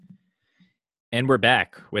And we're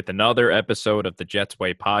back with another episode of the Jets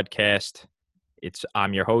Way podcast.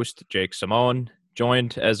 I'm your host, Jake Simone,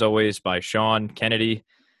 joined as always by Sean Kennedy.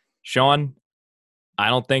 Sean, I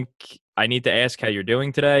don't think I need to ask how you're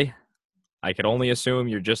doing today. I could only assume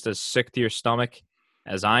you're just as sick to your stomach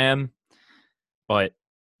as I am. But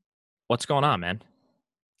what's going on, man?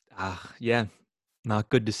 Yeah, not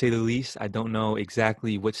good to say the least. I don't know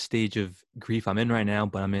exactly what stage of grief I'm in right now,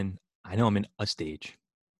 but I know I'm in a stage.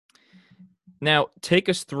 Now, take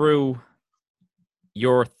us through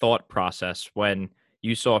your thought process when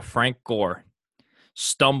you saw Frank Gore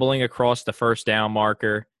stumbling across the first down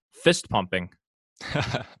marker, fist pumping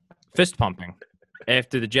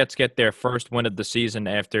after the Jets get their first win of the season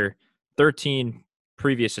after 13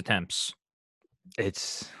 previous attempts.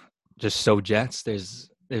 It's just so Jets.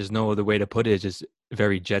 There's no other way to put it. It's just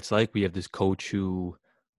very Jets like. We have this coach who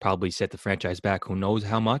probably set the franchise back who knows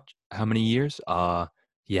how many years.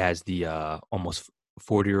 He has the almost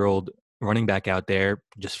 40-year-old running back out there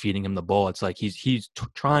just feeding him the ball. It's like he's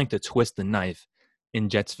trying to twist the knife in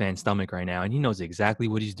Jets fan stomach right now, and he knows exactly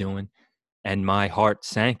what he's doing. And my heart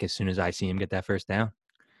sank as soon as I see him get that first down.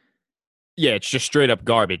 Yeah, it's just straight up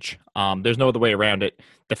garbage. There's no other way around it.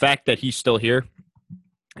 The fact that he's still here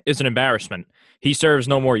is an embarrassment. He serves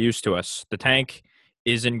no more use to us. The tank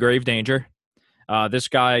is in grave danger. This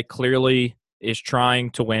guy clearly is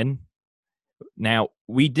trying to win. Now,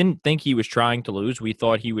 we didn't think he was trying to lose. We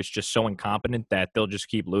thought he was just so incompetent that they'll just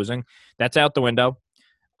keep losing. That's out the window.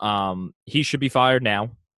 He should be fired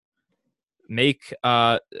now. Make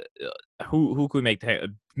who could we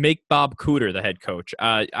make Bob Cooter the head coach?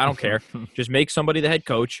 I don't care. Just make somebody the head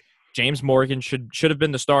coach. James Morgan should have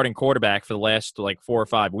been the starting quarterback for the last like 4 or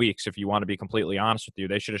 5 weeks. If you want to be completely honest with you,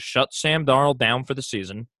 they should have shut Sam Darnold down for the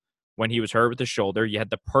season when he was hurt with his shoulder. You had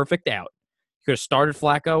the perfect out. You could have started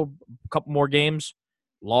Flacco a couple more games,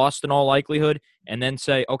 lost in all likelihood, and then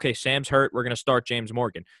say, okay, Sam's hurt. We're going to start James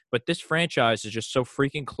Morgan. But this franchise is just so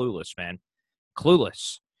freaking clueless, man.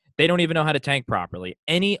 Clueless. They don't even know how to tank properly.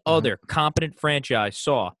 Any other competent franchise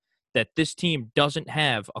saw that this team doesn't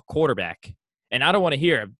have a quarterback. And I don't want to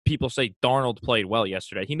hear people say Darnold played well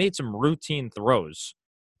yesterday. He made some routine throws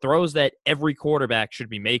that every quarterback should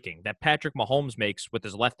be making, that Patrick Mahomes makes with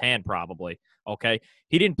his left hand probably, okay?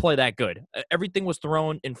 He didn't play that good. Everything was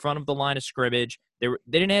thrown in front of the line of scrimmage. They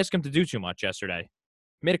didn't ask him to do too much yesterday.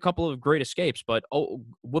 He made a couple of great escapes, but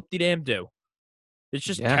whoop-de-damn-do. It's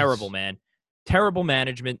just terrible, Yes. man. Terrible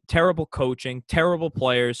management, terrible coaching, terrible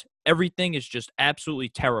players. Everything is just absolutely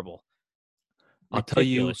terrible. I'll tell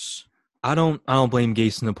you, Ridiculous. I don't blame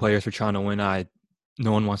Gase and the players for trying to win.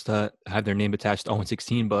 No one wants to have their name attached to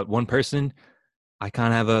 0-16, but one person I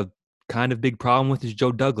kind of have a kind of big problem with is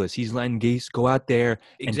Joe Douglas. He's letting Gase go out there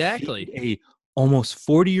and feed Exactly. a almost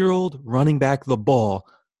 40-year-old running back the ball,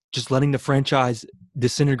 just letting the franchise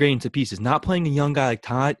disintegrate into pieces. Not playing a young guy like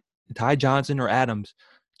Ty Johnson or Adams.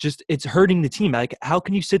 Just it's hurting the team. Like, how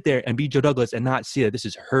can you sit there and be Joe Douglas and not see that this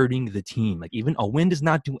is hurting the team? Like, even a win does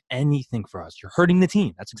not do anything for us. You're hurting the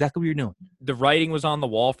team. That's exactly what you're doing. The writing was on the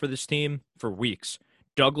wall for this team for weeks.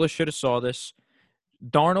 Douglas should have saw this.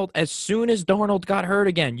 Darnold, as soon as Darnold got hurt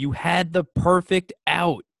again, you had the perfect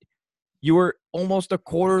out. You were almost a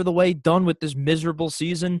quarter of the way done with this miserable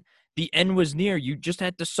season. The end was near. You just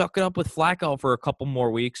had to suck it up with Flacco for a couple more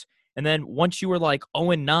weeks. And then once you were like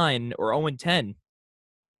 0-9 or 0-10,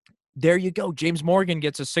 there you go. James Morgan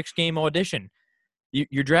gets a 6-game audition.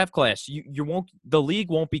 Your draft class, the league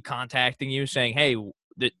won't be contacting you saying, "Hey,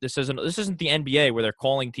 this isn't the NBA where they're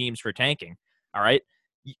calling teams for tanking." All right,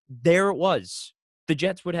 there it was. The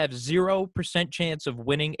Jets would have 0% chance of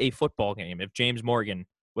winning a football game if James Morgan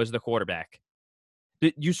was the quarterback.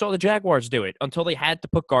 You saw the Jaguars do it until they had to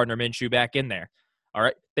put Gardner Minshew back in there. All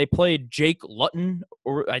right, they played Jake Luton,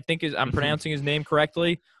 or I think I'm pronouncing his name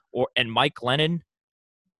correctly, and Mike Lennon.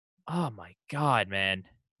 Oh my God, man.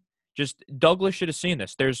 Just Douglas should have seen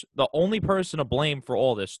this. There's the only person to blame for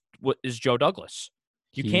all this is Joe Douglas.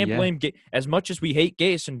 You can't Yeah. blame as much as we hate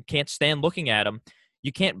Gase and can't stand looking at him.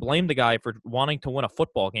 You can't blame the guy for wanting to win a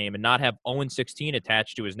football game and not have 0-16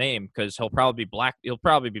 attached to his name because he'll probably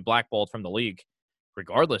be blackballed from the league,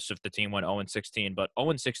 regardless if the team went 0-16. But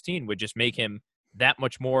 0-16 would just make him that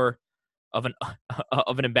much more of an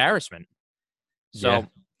of an embarrassment. Yeah. So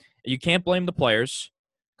you can't blame the players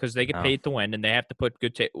because they get No. paid to win and they have to put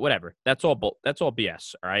whatever. That's all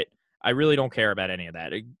BS. All right. I really don't care about any of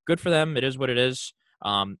that. Good for them. It is what it is.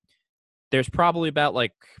 There's probably about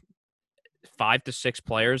like 5 to 6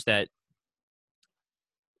 players that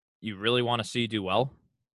you really want to see do well.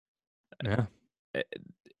 Yeah. Uh,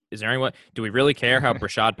 Is there anyone? Do we really care how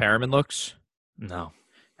Brashad Perriman looks? No.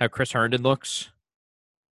 How Chris Herndon looks?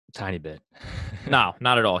 Tiny bit. No,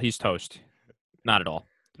 not at all. He's toast. Not at all.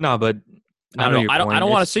 No, but I Not at know all. your I point. don't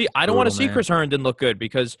want to It's see. I don't want to brutal, see man. Chris Herndon look good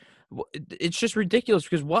because it's just ridiculous.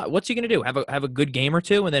 Because what's he going to do? Have a good game or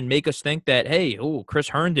two and then make us think that hey, oh, Chris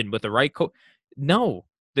Herndon with the right coach? No,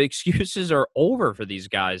 the excuses are over for these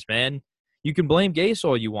guys, man. You can blame Gase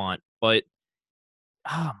all you want, but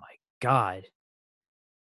oh my god,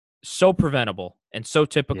 so preventable and so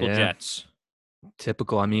typical Yeah, Jets.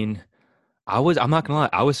 typical. I mean, I'm not gonna lie,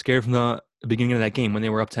 I was scared from the beginning of that game when they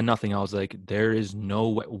were up 10-0. I was like, there is no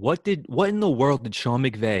way. What in the world did Sean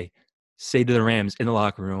McVay say to the Rams in the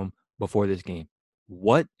locker room before this game?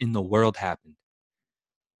 What in the world happened?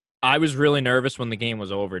 I was really nervous when the game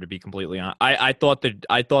was over. To be completely honest, I thought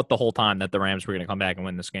the whole time that the Rams were going to come back and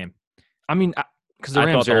win this game. I mean, because the I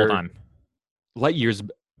thought Rams the whole are time. light years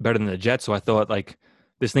better than the Jets, so I thought like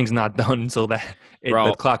this thing's not done until the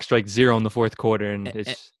Bro. clock strikes 0 in the fourth quarter, and a-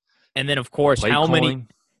 it's And then, of course, play calling.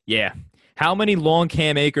 how many long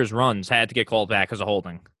Cam Akers runs had to get called back as a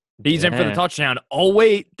holding? He's in for the Yeah. touchdown. Oh,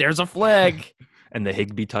 wait, there's a flag. And the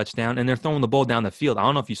Higbee touchdown, and they're throwing the ball down the field. I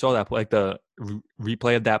don't know if you saw that, like the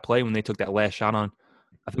replay of that play when they took that last shot on,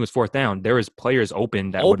 I think it was fourth down. There was players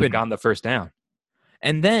open that would have Open. gotten the first down.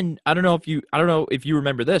 And then, I don't know if you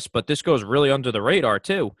remember this, but this goes really under the radar,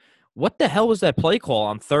 too. What the hell was that play call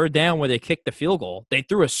on third down where they kicked the field goal? They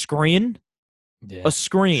threw a screen? Yeah. A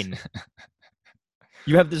screen.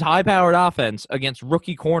 You have this high-powered offense against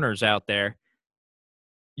rookie corners out there.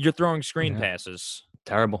 You're throwing screen passes.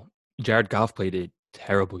 Terrible. Jared Goff played a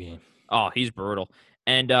terrible game. Oh, he's brutal.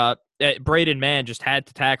 And Braden Mann just had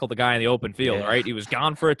to tackle the guy in the open field, right? He was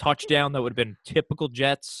gone for a touchdown that would have been typical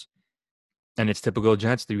Jets. And it's typical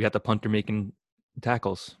Jets that you got the punter making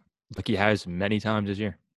tackles like he has many times this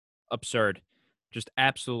year. Absurd. Just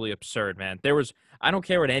absolutely absurd, man. I don't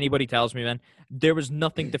care what anybody tells me, man. There was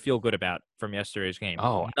nothing to feel good about from yesterday's game.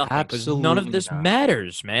 Oh, nothing. absolutely None of this not.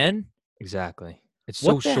 matters, man. Exactly. It's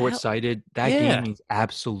so What the hell? short-sighted. That game means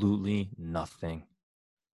absolutely nothing.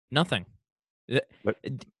 Nothing. But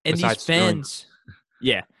And these besides stealing- fans,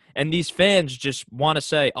 yeah. And these fans just want to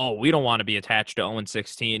say, oh, we don't want to be attached to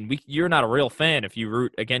 0-16. You're not a real fan if you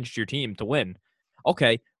root against your team to win.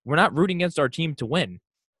 Okay, we're not rooting against our team to win.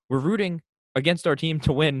 We're rooting against our team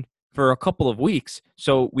to win for a couple of weeks,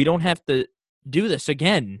 so we don't have to do this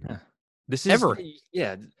again. This is ever.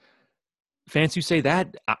 Yeah. Fans who say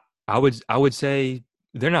that, I would say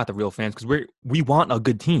they're not the real fans because we want a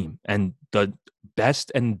good team, and the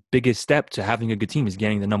best and biggest step to having a good team is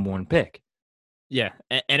getting the number one pick. Yeah,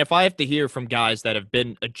 and if I have to hear from guys that have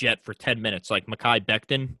been a Jet for 10 minutes, like Mekhi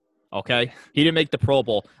Becton, okay, he didn't make the Pro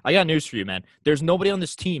Bowl. I got news for you, man. There's nobody on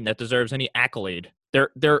this team that deserves any accolade.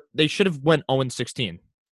 They should have went 0-16.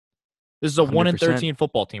 This is a 1-13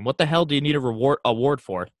 football team. What the hell do you need a award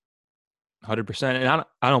for? 100%. And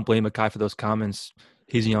I don't blame Mekhi for those comments.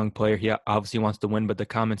 He's a young player. He obviously wants to win, but the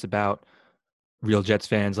comments about real Jets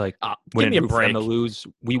fans like give me a for break. them to lose.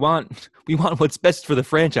 We want what's best for the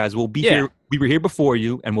franchise. We'll be here. We were here before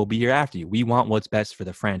you, and we'll be here after you. We want what's best for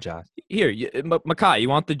the franchise. Here, Mekhi,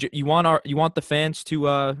 you want the fans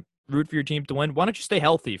to root for your team to win. Why don't you stay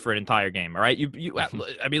healthy for an entire game? All right,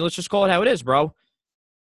 I mean, let's just call it how it is, bro.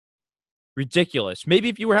 Ridiculous. Maybe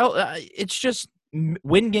if you were it's just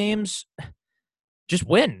win games. Just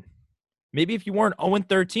win. Maybe if you weren't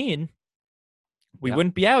 0-13, we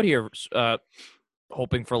wouldn't be out here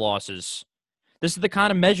hoping for losses. This is the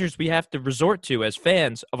kind of measures we have to resort to as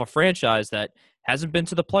fans of a franchise that hasn't been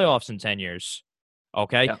to the playoffs in 10 years.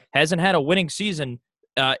 Okay? Yeah. Hasn't had a winning season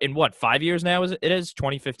in 5 years now? It is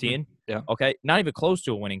 2015. Yeah. Okay? Not even close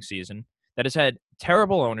to a winning season. That has had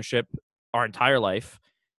terrible ownership our entire life,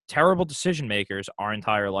 terrible decision makers our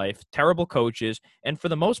entire life, terrible coaches, and for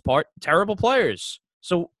the most part, terrible players.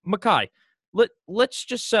 So, Mekhi, let's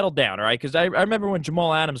just settle down, all right? Because I remember when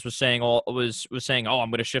Jamal Adams was saying, was saying, I'm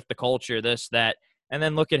going to shift the culture, this, that, and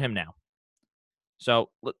then look at him now. So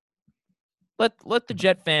let the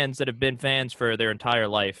Jet fans that have been fans for their entire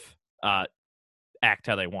life act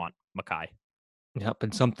how they want, Mekhi. Yep,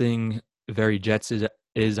 and something very Jets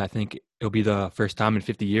is I think it'll be the first time in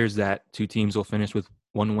 50 years that two teams will finish with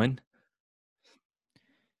one win.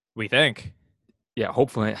 We think. Yeah,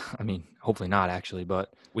 hopefully. I mean, hopefully not actually,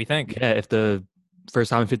 but we think. Yeah, if the first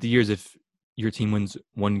time in 50 years, if your team wins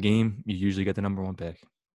one game, you usually get the number one pick.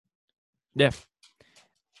 Yeah.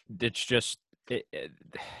 It's just, my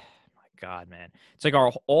God, man. It's like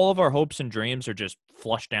all of our hopes and dreams are just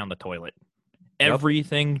flushed down the toilet. Yep.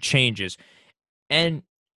 Everything changes. And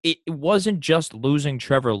it wasn't just losing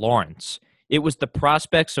Trevor Lawrence. It was the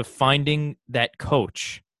prospects of finding that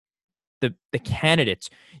coach. The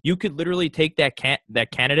candidates. You could literally take that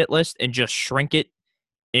candidate list and just shrink it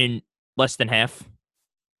in less than half.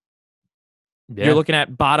 You're Yeah, looking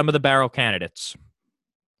at bottom of the barrel candidates.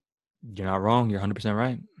 you're not wrong. You're 100%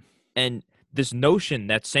 right. And this notion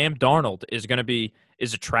that Sam Darnold is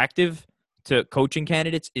attractive to coaching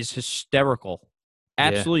candidates is hysterical. Yeah,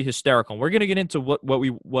 Absolutely hysterical. And we're going to get into what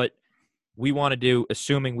we want to do,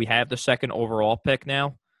 assuming we have the second overall pick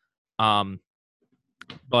now.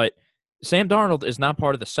 But Sam Darnold is not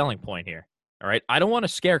part of the selling point here. All right. I don't want to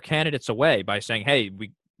scare candidates away by saying, hey,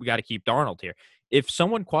 we got to keep Darnold here. If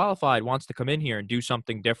someone qualified wants to come in here and do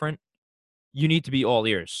something different, you need to be all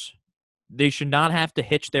ears. They should not have to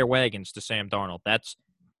hitch their wagons to Sam Darnold. That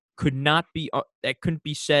couldn't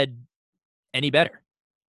be said any better.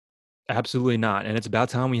 absolutely not. And it's about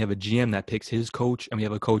time we have a GM that picks his coach and we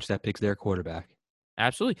have a coach that picks their quarterback.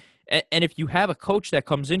 Absolutely. And if you have a coach that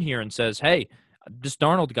comes in here and says, "Hey, this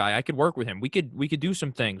Darnold guy, I could work with him. We could do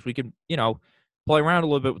some things. We could, play around a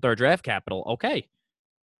little bit with our draft capital." Okay.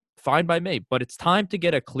 Fine by me, but it's time to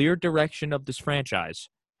get a clear direction of this franchise.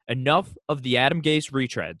 Enough of the Adam Gase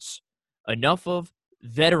retreads. Enough of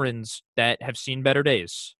veterans that have seen better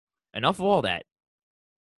days. Enough of all that.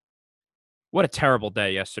 What a terrible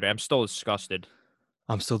day yesterday. I'm still disgusted.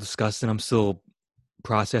 I'm still disgusted. I'm still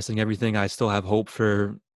processing everything. I still have hope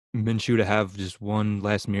for Minshew to have just one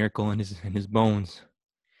last miracle in his bones.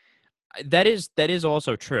 That is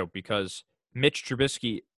also true because Mitch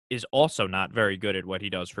Trubisky is also not very good at what he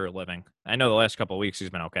does for a living. I know the last couple of weeks he's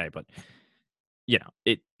been okay, but Yeah,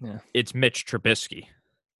 it's Mitch Trubisky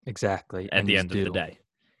exactly. at And the he's end of the due. day.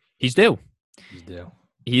 He's due. He's due.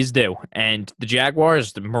 He's due. And the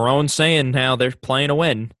Jaguars, Marone's saying now they're playing to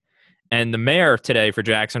win. And the mayor today for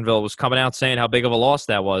Jacksonville was coming out saying how big of a loss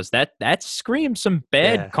that was. That screams some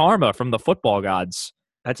bad Yeah, karma from the football gods.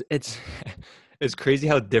 it's it's crazy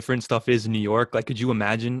how different stuff is in New York. Like, could you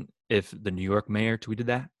imagine if the New York mayor tweeted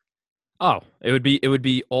that? Oh, it would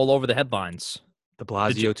be all over the headlines. De The,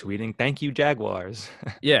 Blasio tweeting, "Thank you, Jaguars."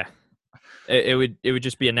 yeah, it would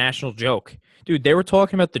just be a national joke, dude. They were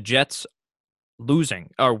talking about the Jets winning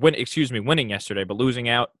yesterday, but losing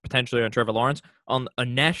out potentially on Trevor Lawrence on a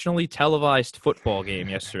nationally televised football game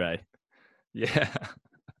yesterday. Yeah,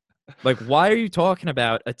 Like, why are you talking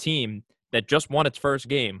about a team that just won its first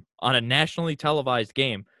game on a nationally televised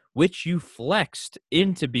game, which you flexed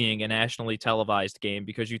into being a nationally televised game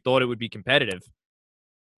because you thought it would be competitive?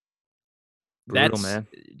 brutal, That's man.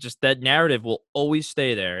 just that narrative will always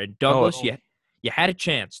stay there. And Oh, Douglas, you had a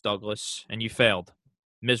chance, Douglas, and you failed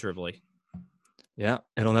miserably. yeah,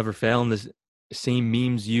 it'll never fail. And the same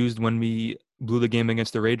memes used when we blew the game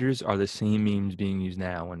against the Raiders are the same memes being used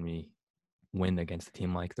now when we win against a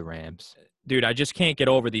team like the Rams. Dude, I just can't get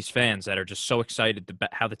over these fans that are just so excited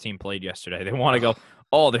how the team played yesterday. They want to go,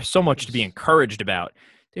 oh, there's so much to be encouraged about.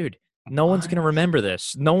 Dude, no one's going to remember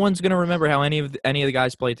this. No one's going to remember how any of the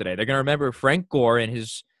guys played today. They're going to remember Frank Gore and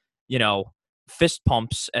his, fist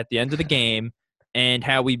pumps at the end of the game and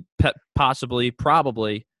how we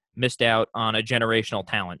probably missed out on a generational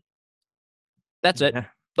talent. That's it. Yeah.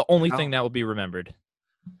 The only How- thing that will be remembered.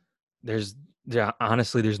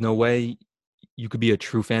 Honestly, there's no way you could be a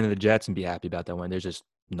true fan of the Jets and be happy about that win. There's just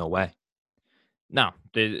no way. No,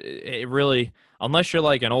 it really, unless you're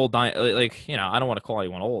like an old, I don't want to call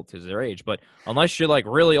anyone old because their age, but unless you're like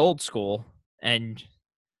really old school and,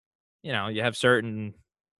 you have certain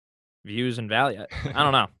views and value. I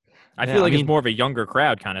don't know. I Yeah, feel I like it's mean, more of a younger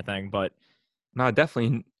crowd kind of thing, but no,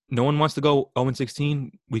 definitely. No one wants to go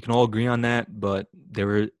 0-16. We can all agree on that, but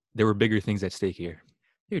there were bigger things at stake here.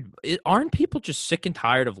 dude, aren't people just sick and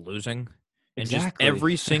tired of losing and just Exactly.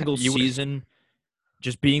 every single You would season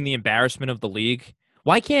just being the embarrassment of the league?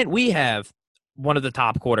 Why can't we have one of the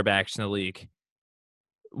top quarterbacks in the league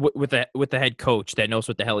with the head coach that knows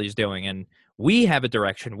what the hell he's doing, and we have a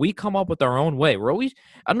direction? We come up with our own way. We're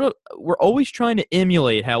always trying to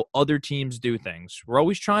emulate how other teams do things. We're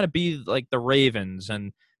always trying to be like the Ravens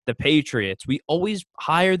and the Patriots. We always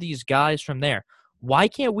hire these guys from there. Why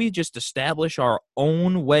can't we just establish our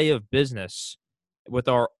own way of business with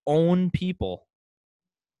our own people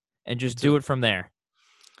and just it's a, do it from there?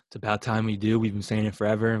 it's about time we do. We've been saying it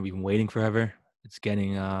forever. We've been waiting forever. It's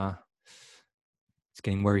getting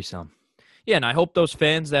worrisome. Yeah, and I hope those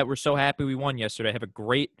fans that were so happy we won yesterday have a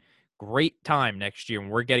great, great time next year when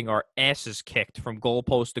we're getting our asses kicked from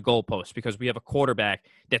goalpost to goalpost because we have a quarterback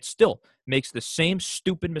that still makes the same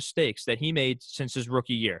stupid mistakes that he made since his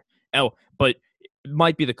rookie year. Oh, but it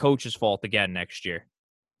might be the coach's fault again next year.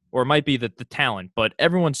 Or it might be the talent, but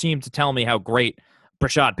everyone seemed to tell me how great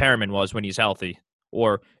Brashad Perriman was when he's healthy.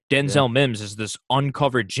 Or Yeah. Denzel Mims is this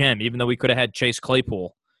uncovered gem, even though we could have had Chase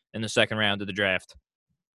Claypool in the second round of the draft.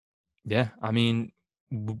 Yeah. I mean,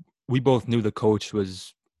 we both knew the coach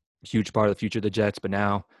was huge part of the future of the Jets. But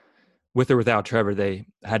now, with or without Trevor, they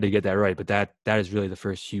had to get that right. But that is really the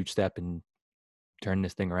first huge step in turning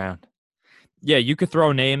this thing around. Yeah, you could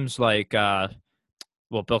throw names like, Bill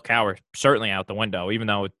Cowher certainly out the window, even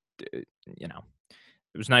though, it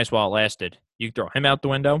was nice while it lasted. You could throw him out the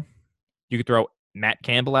window. You could throw Matt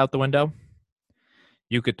Campbell out the window.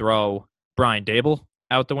 You could throw Brian Dable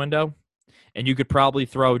out the window. And you could probably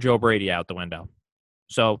throw Joe Brady out the window.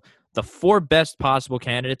 So the 4 best possible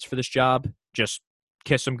candidates for this job, just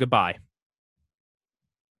kiss them goodbye.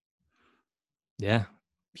 Yeah,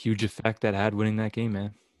 huge effect that had winning that game,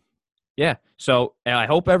 man. Yeah. So I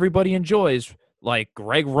hope everybody enjoys like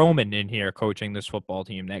Greg Roman in here coaching this football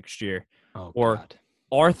team next year, or God.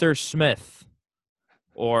 Arthur Smith,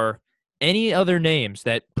 or any other names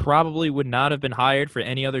that probably would not have been hired for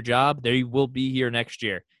any other job. They will be here next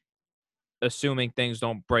year, assuming things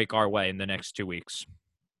don't break our way in the next 2 weeks.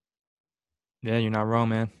 Yeah, you're not wrong,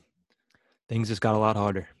 man. Things just got a lot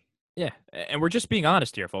harder. Yeah, and we're just being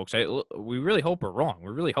honest here, folks. We really hope we're wrong.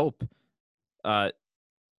 We really hope,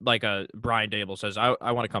 like Brian Dable says,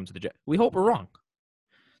 I want to come to the Jets. We hope we're wrong.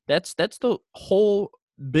 That's the whole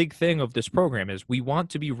big thing of this program is we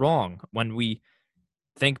want to be wrong when we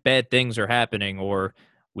think bad things are happening or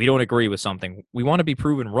we don't agree with something. We want to be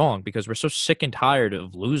proven wrong because we're so sick and tired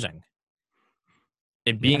of losing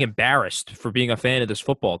and being embarrassed for being a fan of this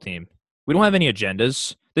football team. We don't have any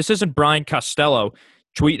agendas. This isn't Brian Costello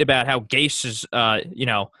tweeting about how Gase is,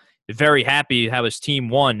 very happy how his team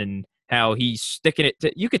won and how he's sticking it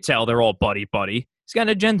to. You could tell they're all buddy. He's got an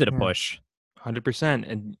agenda to push. 100%.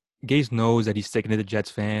 And Gase knows that he's sticking to the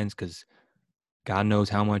Jets fans because God knows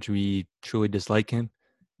how much we truly dislike him.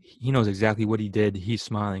 He knows exactly what he did. He's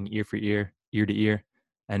smiling ear for ear, ear to ear,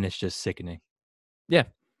 and it's just sickening. Yeah.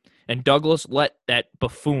 And Douglas let that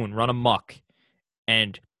buffoon run amok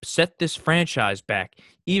and set this franchise back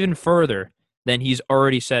even further than he's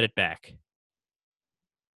already set it back.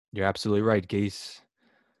 You're absolutely right. Gase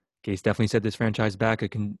definitely set this franchise back a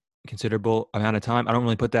considerable amount of time. I don't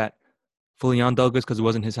really put that fully on Douglas because it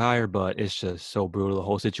wasn't his hire, but it's just so brutal. The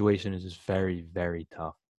whole situation is just very, very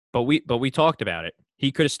tough. But we talked about it.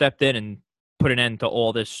 He could have stepped in and put an end to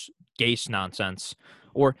all this Gase nonsense.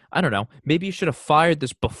 Or, I don't know, maybe you should have fired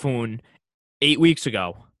this buffoon 8 weeks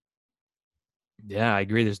ago. Yeah, I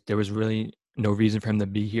agree. There was really no reason for him to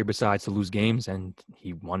be here besides to lose games, and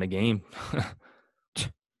he won a game.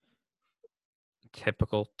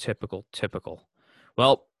 Typical.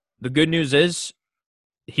 Well, the good news is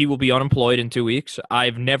he will be unemployed in 2 weeks.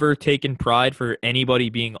 I've never taken pride for anybody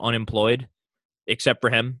being unemployed except for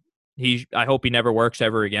him. I hope he never works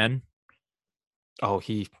ever again. Oh,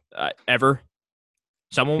 ever.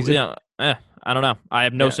 Someone, I don't know. I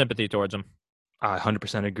have no sympathy towards him. I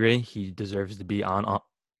 100% agree. He deserves to be on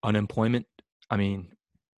unemployment. I mean,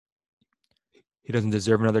 he doesn't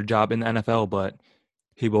deserve another job in the NFL, but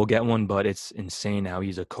he will get one. But it's insane how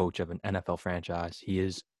he's a coach of an NFL franchise. He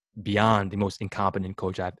is beyond the most incompetent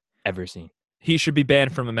coach I've ever seen. He should be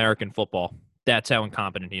banned from American football. That's how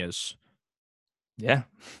incompetent he is. Yeah.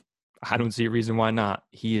 I don't see a reason why not.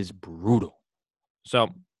 He is brutal. So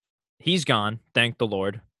he's gone, thank the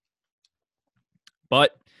Lord.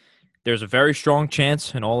 But there's a very strong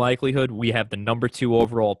chance, in all likelihood, we have the number 2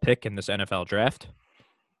 overall pick in this NFL draft.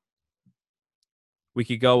 We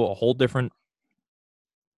could go a whole different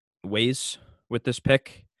ways with this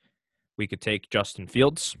pick. We could take Justin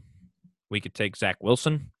Fields. We could take Zach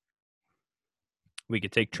Wilson. We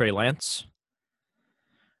could take Trey Lance.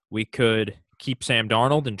 We could keep Sam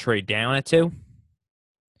Darnold and trade down at 2.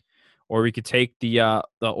 Or we could take the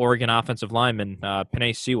Oregon offensive lineman,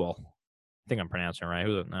 Penei Sewell. I think I'm pronouncing it right. I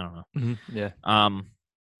don't know. Mm-hmm. Yeah.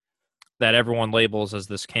 That everyone labels as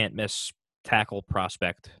this can't-miss tackle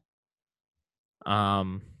prospect. What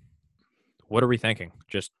are we thinking?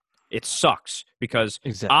 Just it sucks because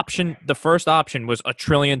the first option was a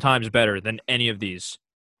trillion times better than any of these,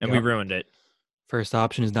 and we ruined it. First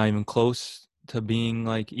option is not even close to being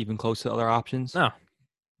like even close to other options.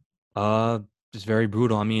 No. Just very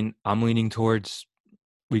brutal. I mean, I'm leaning towards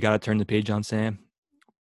we got to turn the page on Sam.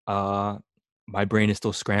 My brain is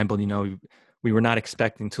still scrambled. You know, we were not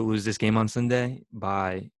expecting to lose this game on Sunday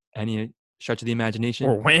by any stretch of the imagination.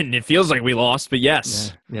 Or win. It feels like we lost, but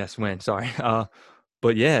yes. Yeah, yes, win. Sorry.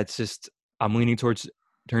 But yeah, it's just I'm leaning towards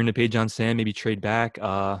turning the page on Sam, maybe trade back.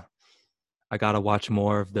 I got to watch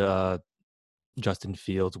more of the Justin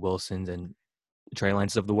Fields, Wilsons, and Trey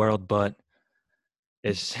Lances of the world, but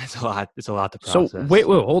it's a lot. It's a lot to process. So wait,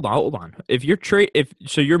 hold on. If you're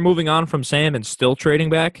you're moving on from Sam and still trading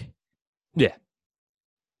back? Yeah.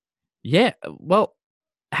 Yeah. Well,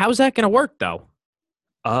 how's that going to work though?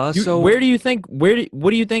 So Where do you think? What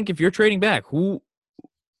do you think if you're trading back? Who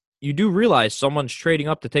you do realize someone's trading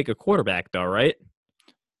up to take a quarterback, though, right?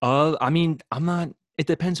 I mean, I'm not. It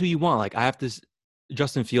depends who you want. Like, I have this.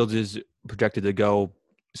 Justin Fields is projected to go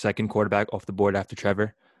second quarterback off the board after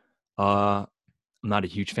Trevor. I'm not a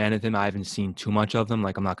huge fan of him. I haven't seen too much of them.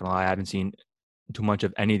 Like, I'm not gonna lie, I haven't seen too much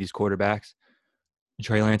of any of these quarterbacks.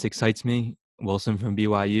 Trey Lance excites me. Wilson from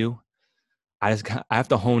BYU. I have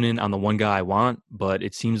to hone in on the one guy I want, but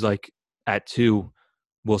it seems like at 2,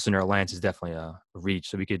 Wilson or Lance is definitely a reach.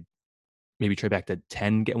 So we could maybe trade back to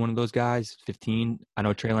 10, get one of those guys. 15. I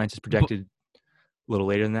know Trey Lance is But, projected a little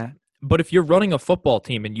later than that. but if you're running a football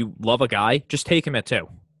team and you love a guy, just take him at 2.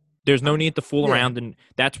 There's no need to fool Yeah, around, and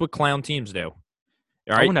that's what clown teams do. All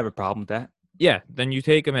I right? wouldn't have a problem with that. Yeah, then you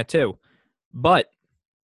take him at 2. But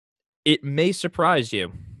it may surprise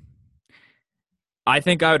you. I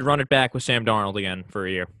think I would run it back with Sam Darnold again for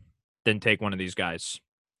a year, then take one of these guys.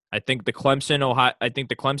 I think the Clemson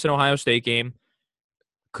Ohio State game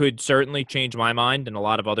could certainly change my mind and a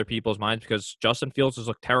lot of other people's minds because Justin Fields has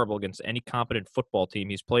looked terrible against any competent football team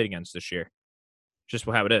he's played against this year. Just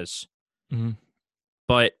how it is. Mm-hmm.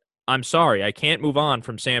 But I'm sorry, I can't move on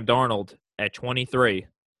from Sam Darnold at 23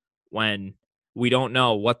 when we don't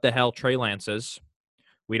know what the hell Trey Lance is.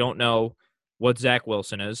 We don't know what Zach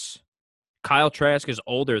Wilson is. Kyle Trask is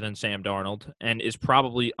older than Sam Darnold and is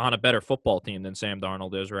probably on a better football team than Sam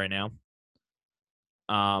Darnold is right now.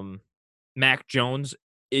 Mac Jones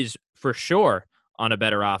is for sure on a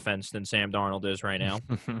better offense than Sam Darnold is right now.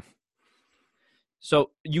 So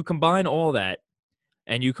you combine all that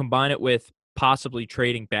and you combine it with possibly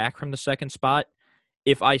trading back from the second spot.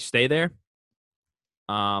 If I stay there,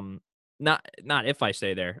 not if I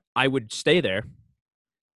stay there, I would stay there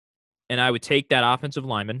and I would take that offensive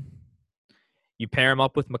lineman. You pair him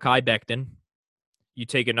up with Mekhi Becton. You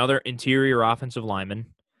take another interior offensive lineman,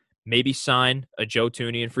 maybe sign a Joe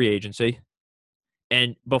Thuney in free agency.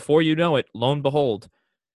 And before you know it, lo and behold,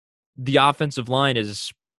 the offensive line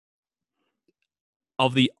is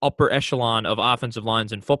of the upper echelon of offensive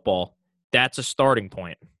lines in football. That's a starting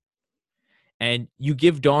point. And you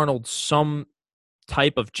give Darnold some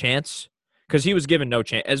type of chance because he was given no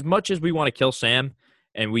chance. As much as we want to kill Sam,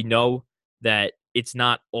 and we know that it's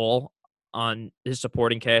not all on his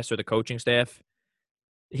supporting cast or the coaching staff,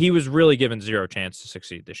 he was really given zero chance to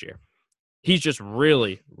succeed this year. He's just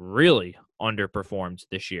really, really underperformed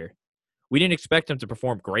this year. We didn't expect him to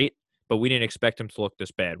perform great, but we didn't expect him to look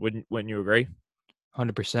this bad. Wouldn't you agree?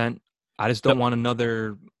 100%. I just don't want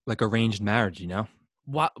another like arranged marriage, you know?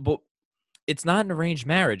 What? But it's not an arranged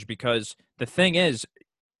marriage because the thing is,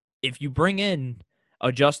 if you bring in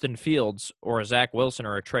a Justin Fields or a Zach Wilson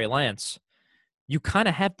or a Trey Lance, you kind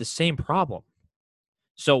of have the same problem.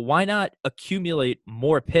 So why not accumulate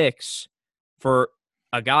more picks for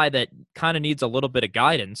a guy that kind of needs a little bit of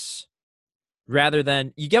guidance rather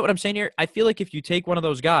than, you get what I'm saying here? I feel like if you take one of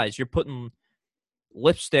those guys, you're putting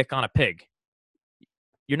lipstick on a pig.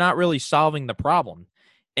 You're not really solving the problem.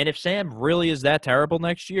 And if Sam really is that terrible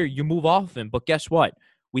next year, you move off of him. But guess what?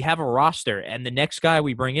 We have a roster, and the next guy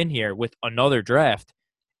we bring in here with another draft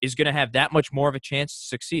is going to have that much more of a chance to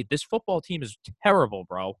succeed. This football team is terrible,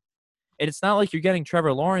 bro. And it's not like you're getting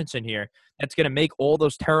Trevor Lawrence in here that's going to make all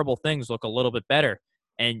those terrible things look a little bit better.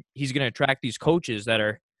 And he's going to attract these coaches that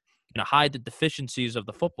are going to hide the deficiencies of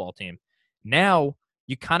the football team. Now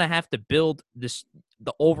you kind of have to build the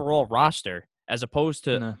overall roster as opposed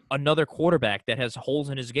to another quarterback that has holes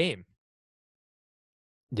in his game.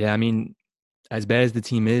 Yeah, I mean, as bad as the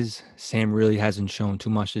team is, Sam really hasn't shown too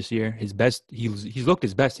much this year. He's looked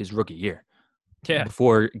his best his rookie year. Yeah.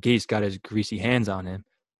 Before Gase got his greasy hands on him.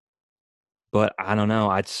 But I don't know.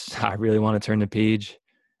 I really want to turn the page.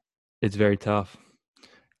 It's very tough.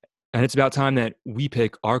 And it's about time that we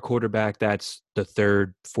pick our quarterback that's the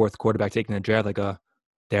third, fourth quarterback taking the draft, like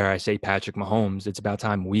dare I say, Patrick Mahomes. It's about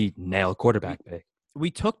time we nail a quarterback pick. We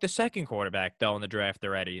took the second quarterback, though, in the draft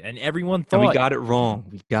already, and everyone thought... And we got it wrong.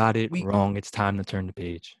 We got it wrong. It's time to turn the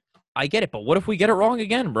page. I get it, but what if we get it wrong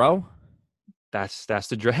again, bro? That's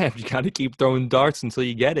the draft. You got to keep throwing darts until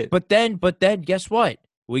you get it. But then, guess what?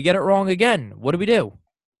 We get it wrong again. What do?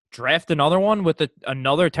 Draft another one with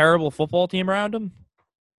another terrible football team around him?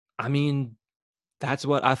 I mean, that's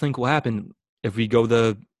what I think will happen if we go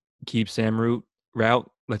the keep Sam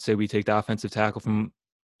route. Let's say we take the offensive tackle from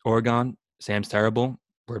Oregon. Sam's terrible.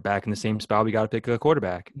 We're back in the same spot. We got to pick a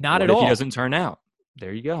quarterback. Not at all. If he doesn't turn out,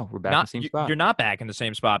 there you go. We're back in the same spot. You're not back in the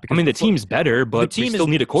same spot. Because the team's better, but we still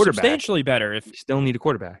need a quarterback. Substantially better. You still need a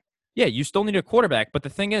quarterback. Yeah, you still need a quarterback. But the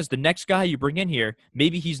thing is, the next guy you bring in here,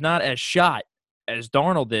 maybe he's not as shot as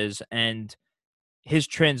Darnold is, and his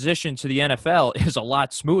transition to the NFL is a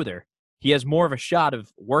lot smoother. He has more of a shot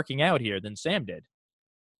of working out here than Sam did.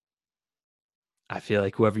 I feel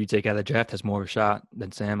like whoever you take out of the draft has more of a shot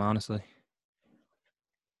than Sam, honestly.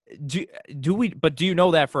 Do we? But do you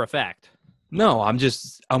know that for a fact? No, I'm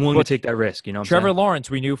willing But to take that risk. You know what I'm Trevor saying? Lawrence,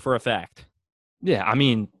 we knew for a fact. Yeah, I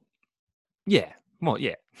mean, yeah. Well,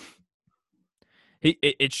 yeah.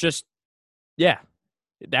 It's just, yeah,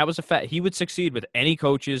 that was a fact. He would succeed with any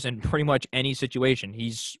coaches in pretty much any situation.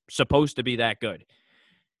 He's supposed to be that good.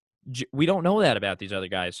 We don't know that about these other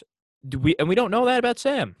guys. And we don't know that about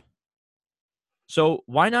Sam. So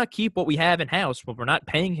why not keep what we have in house when we're not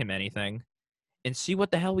paying him anything and see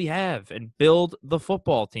what the hell we have and build the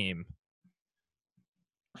football team?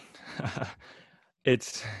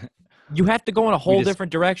 It's You have to go in a whole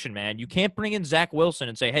different direction, man. You can't bring in Zach Wilson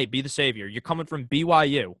and say, hey, be the savior. You're coming from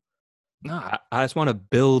BYU. No, I just want to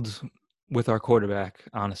build with our quarterback,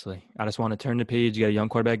 honestly. I just want to turn the page, get a young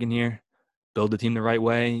quarterback in here, build the team the right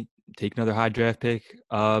way, take another high draft pick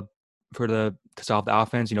to solve the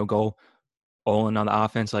offense, go all in on the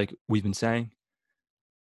offense like we've been saying,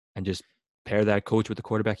 and just pair that coach with the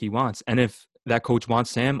quarterback he wants. And if that coach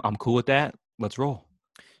wants Sam, I'm cool with that. Let's roll.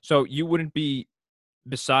 So you wouldn't be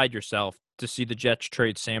beside yourself to see the Jets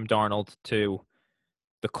trade Sam Darnold to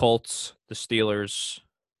the Colts, the Steelers,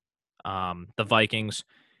 the Vikings,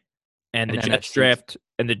 and the Jets NFC. draft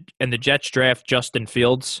and the Jets draft Justin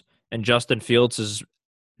Fields, and Justin Fields is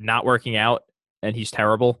not working out and he's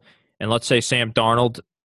terrible. And let's say Sam Darnold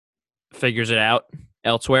figures it out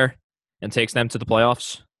elsewhere and takes them to the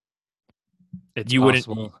playoffs. You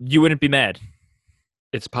wouldn't be mad.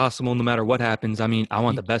 It's possible no matter what happens. I mean, I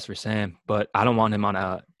want the best for Sam, but I don't want him on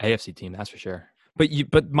a AFC team, that's for sure.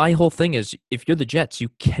 But my whole thing is, if you're the Jets, you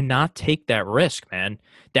cannot take that risk, man.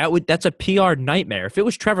 That's a PR nightmare. If it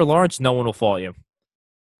was Trevor Lawrence, no one will fault you.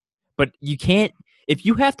 But you can't. If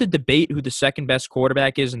you have to debate who the second best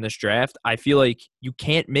quarterback is in this draft, I feel like you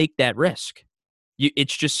can't make that risk.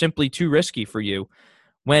 It's just simply too risky for you.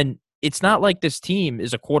 When it's not like this team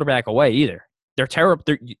is a quarterback away either. They're terrible.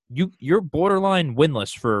 You're borderline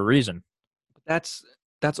winless for a reason. That's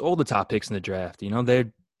all the top picks in the draft.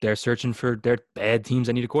 They're searching for their bad teams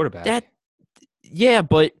that need a quarterback. Yeah,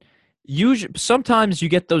 but sometimes you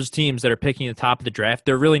get those teams that are picking the top of the draft.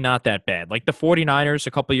 They're really not that bad. Like the 49ers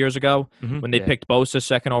a couple years ago when they picked Bosa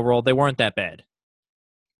second overall, they weren't that bad.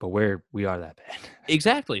 But we are that bad.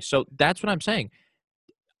 Exactly. So that's what I'm saying.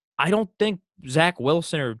 I don't think Zach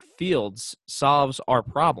Wilson or Fields solves our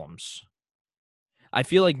problems. I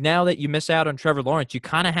feel like now that you miss out on Trevor Lawrence, you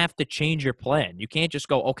kind of have to change your plan. You can't just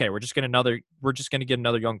go, okay, we're just going to get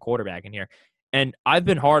another young quarterback in here. And I've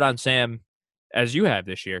been hard on Sam as you have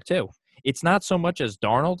this year too. It's not so much as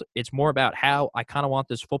Darnold. It's more about how I kind of want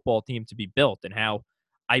this football team to be built and how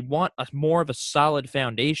I want more of a solid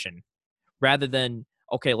foundation rather than,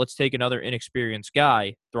 okay, let's take another inexperienced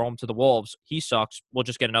guy, throw him to the wolves. He sucks. We'll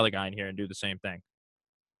just get another guy in here and do the same thing.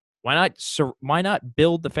 Why not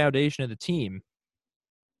build the foundation of the team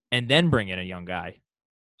and then bring in a young guy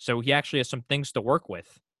so he actually has some things to work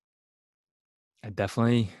with? I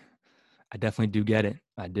definitely do get it.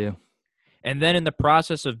 I do. And then in the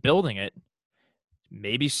process of building it,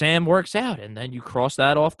 maybe Sam works out, and then you cross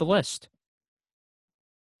that off the list.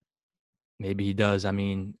 Maybe he does. I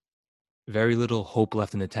mean, very little hope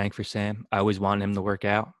left in the tank for Sam. I always wanted him to work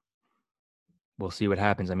out. We'll see what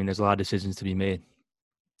happens. I mean, there's a lot of decisions to be made.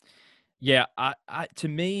 Yeah, to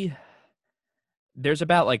me, there's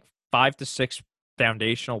about like 5 to 6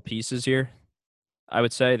 foundational pieces here. I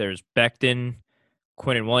would say there's Becton,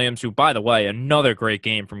 Quinnen Williams, who, by the way, another great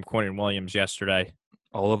game from Quinnen Williams yesterday.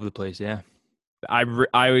 All over the place, yeah. I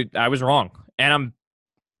was wrong, and I'm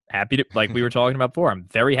happy to, like we were talking about before, I'm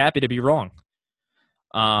very happy to be wrong.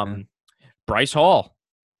 Bryce Hall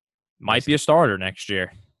might be a starter next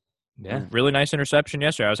year. Yeah. Really nice interception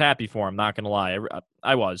yesterday. I was happy for him, not going to lie.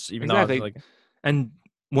 I was, even though I was like... And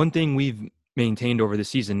one thing we've maintained over the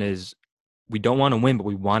season is we don't want to win, but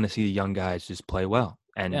we want to see the young guys just play well.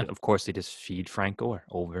 And, of course, they just feed Frank Gore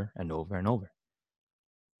over and over and over.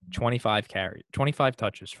 25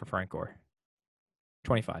 touches for Frank Gore.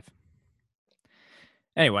 25.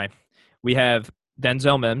 Anyway, we have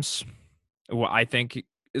Denzel Mims, who I think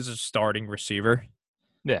is a starting receiver.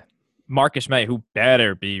 Yeah. Marcus May, who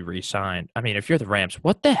better be re-signed. I mean, if you're the Rams,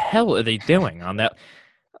 what the hell are they doing on that?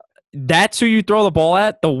 That's who you throw the ball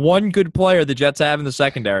at? The one good player the Jets have in the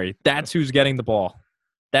secondary. That's who's getting the ball.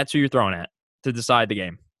 That's who you're throwing at to decide the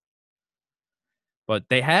game. But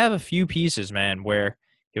they have a few pieces, man, where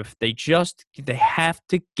if they have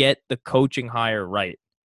to get the coaching hire right.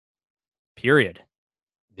 Period.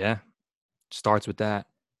 Yeah. Starts with that.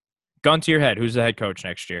 Gun to your head, who's the head coach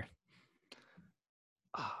next year?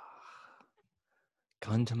 Ah,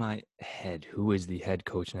 gun to my head. Who is the head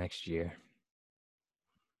coach next year?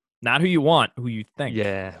 Not who you want, who you think.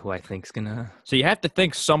 Yeah, who I think's gonna So you have to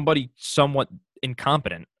think somebody somewhat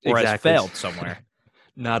incompetent or has exactly failed somewhere.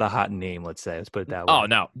 not a hot name. Let's say. Let's put it that way. Oh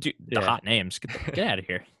no, dude, the Yeah. hot names. Get out of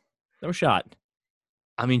here. No shot.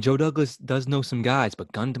 I mean, Joe Douglas does know some guys,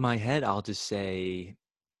 but gun to my head, I'll just say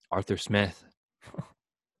Arthur Smith.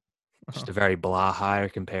 Just a very blah hire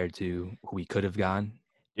compared to who we could have gone.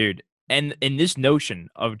 Dude, and in this notion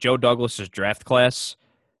of Joe Douglas's draft class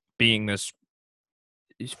being this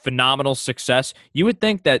phenomenal success, you would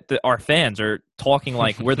think that our fans are talking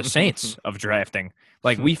like we're the Saints of drafting.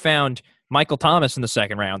 Like we found Michael Thomas in the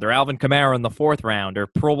second round, or Alvin Kamara in the fourth round, or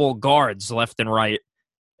Pro Bowl guards left and right,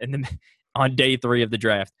 and then on day 3 of the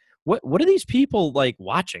draft. What are these people like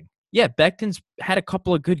watching? Yeah, Becton's had a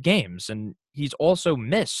couple of good games, and he's also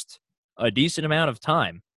missed a decent amount of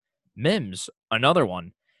time. Mims, another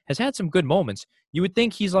one, has had some good moments. You would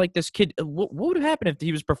think he's like this kid. What would have happened if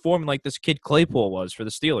he was performing like this kid Claypool was for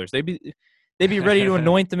the Steelers? They'd be ready to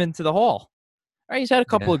anoint him into the Hall. All right, he's had a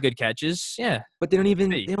couple of good catches. Yeah, but they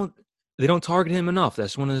don't target him enough.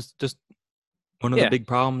 That's one of the big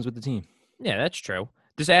problems with the team. Yeah, that's true.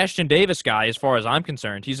 This Ashton Davis guy, as far as I'm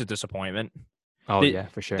concerned, he's a disappointment. Oh, yeah,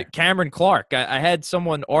 for sure. Cameron Clark. I had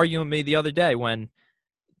someone arguing with me the other day when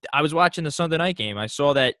I was watching the Sunday night game. I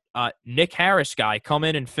saw that Nick Harris guy come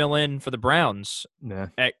in and fill in for the Browns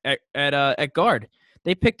at guard.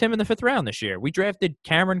 They picked him in the 5th round this year. We drafted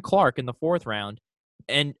Cameron Clark in the 4th round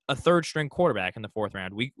and a 3rd-string quarterback in the 4th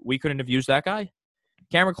round. We couldn't have used that guy.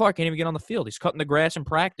 Cameron Clark can't even get on the field. He's cutting the grass in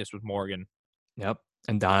practice with Morgan. Yep.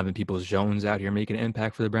 And Donovan Peoples-Jones out here making an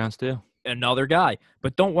impact for the Browns too. Another guy.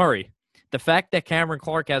 But don't worry. The fact that Cameron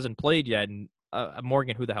Clark hasn't played yet, and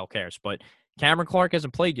Morgan, who the hell cares? But Cameron Clark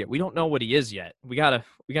hasn't played yet. We don't know what he is yet. We gotta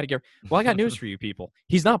get. Well, I got news for you people.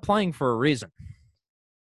 He's not playing for a reason.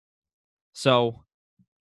 So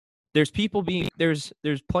there's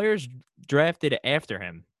players drafted after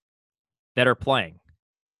him that are playing.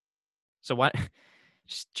 So what?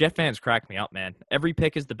 Jet fans crack me up, man. Every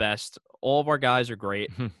pick is the best. All of our guys are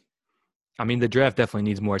great. I mean, the draft definitely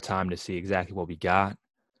needs more time to see exactly what we got,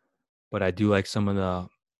 but I do like some of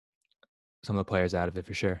the players out of it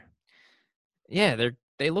for sure. Yeah,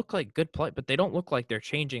 they look like good play, but they don't look like they're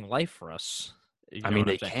changing life for us. I mean,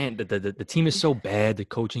 they can't. The team is so bad. The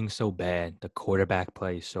coaching's so bad. The quarterback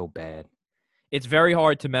play is so bad. It's very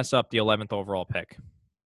hard to mess up the 11th overall pick.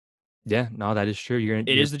 Yeah, no, that is true. It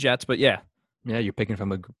is the Jets, but yeah. Yeah, you're picking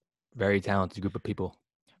from a very talented group of people.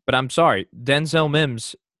 But I'm sorry, Denzel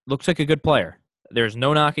Mims looks like a good player. There's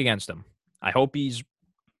no knock against him. I hope he's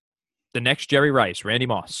the next Jerry Rice, Randy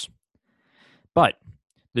Moss. But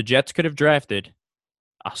the Jets could have drafted,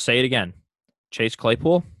 I'll say it again, Chase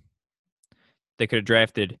Claypool. They could have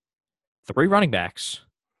drafted 3 running backs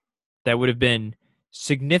that would have been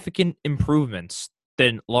significant improvements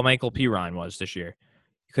than LaMichael Pirine was this year.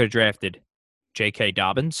 You could have drafted J.K.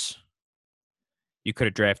 Dobbins. You could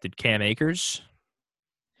have drafted Cam Akers.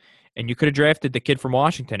 And you could have drafted the kid from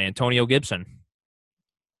Washington, Antonio Gibson.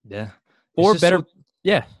 Yeah. Or better,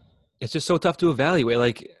 yeah. It's just so tough to evaluate.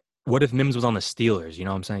 Like, what if Mims was on the Steelers? You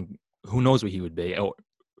know what I'm saying? Who knows what he would be? Or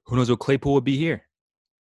who knows what Claypool would be here?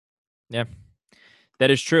 Yeah.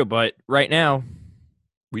 That is true. But right now,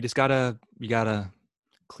 we gotta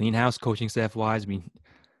clean house coaching staff wise. We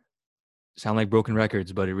sound like broken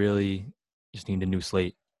records, but it really just need a new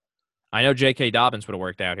slate. I know J.K. Dobbins would have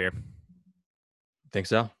worked out here. Think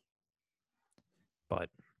so? But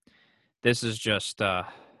this is just,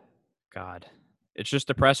 God, it's just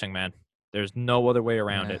depressing, man. There's no other way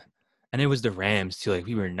around it. And it was the Rams too. Like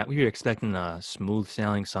we were expecting a smooth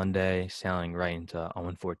sailing Sunday, sailing right into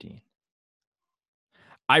 0-14.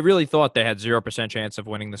 I really thought they had 0% chance of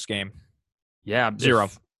winning this game. Yeah, 0.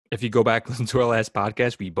 If you go back and listen to our last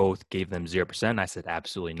podcast, we both gave them 0%. I said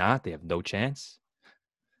absolutely not. They have no chance.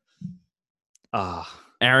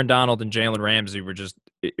 Aaron Donald and Jalen Ramsey were just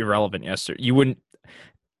irrelevant yesterday. You wouldn't.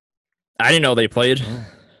 I didn't know they played.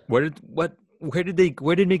 Where did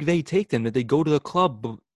McVay take them? Did they go to the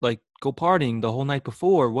club, like go partying the whole night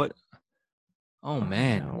before? What? Oh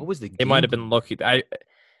man, what was the game? It might have been looking.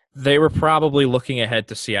 They were probably looking ahead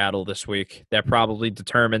to Seattle this week. That probably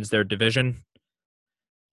determines their division.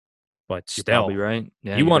 But still, you're probably right.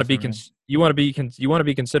 Yeah, you want to be you want to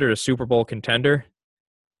be considered a Super Bowl contender.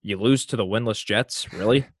 You lose to the winless Jets,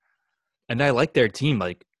 really? And I like their team.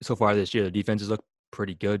 Like so far this year, the defenses look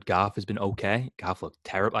pretty good. Goff has been okay. Goff looked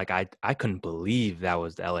terrible. Like I couldn't believe that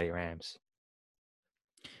was the LA Rams.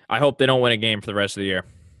 I hope they don't win a game for the rest of the year.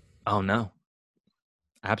 Oh no.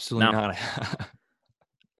 Absolutely No,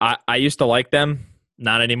 not. I used to like them.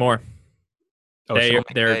 Not anymore. Oh,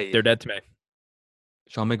 They're dead to me.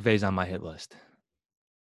 Sean McVay's on my hit list.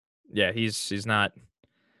 Yeah, he's not.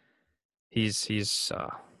 He's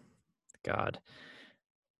God.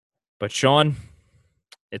 But Sean,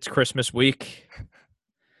 it's Christmas week.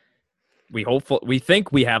 We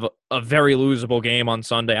think we have a very losable game on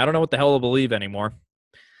Sunday. I don't know what the hell to believe anymore.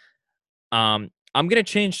 I'm gonna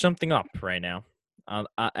change something up right now.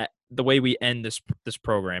 The way we end this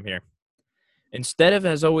program here. Instead of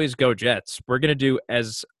as always go Jets, we're gonna do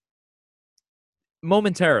as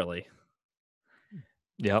momentarily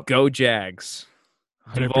Yep, go Jags.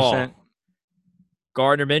 Duval, 100%.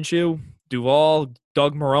 Gardner Minshew, Duval,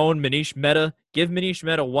 Doug Marone, Manish Mehta. Give Manish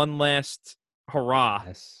Mehta one last hurrah.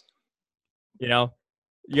 Yes. You know,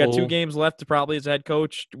 you got two Pull. games left probably as head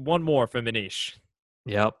coach. One more for Manish.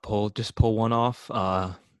 Yep. Pull one off.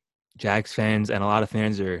 Jags fans and a lot of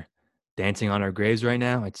fans are dancing on our graves right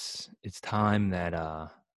now. It's time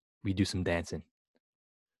that we do some dancing.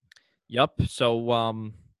 Yep.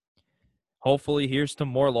 So hopefully here's to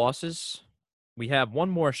more losses. We have one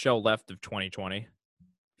more show left of 2020. If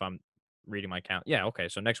I'm reading my count. Yeah, okay.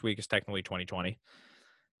 So next week is technically 2020.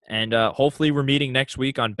 And hopefully we're meeting next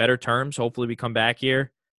week on better terms. Hopefully we come back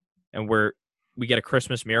here and we get a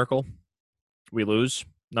Christmas miracle. We lose,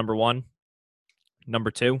 number one. Number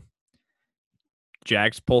two,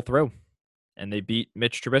 Jags pull through and they beat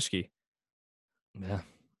Mitch Trubisky. Yeah.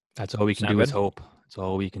 That's all we can Sound do is good? hope. That's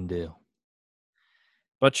all we can do.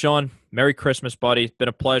 But Sean, Merry Christmas, buddy. It's been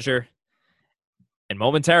a pleasure. And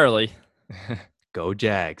momentarily, Go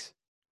Jags.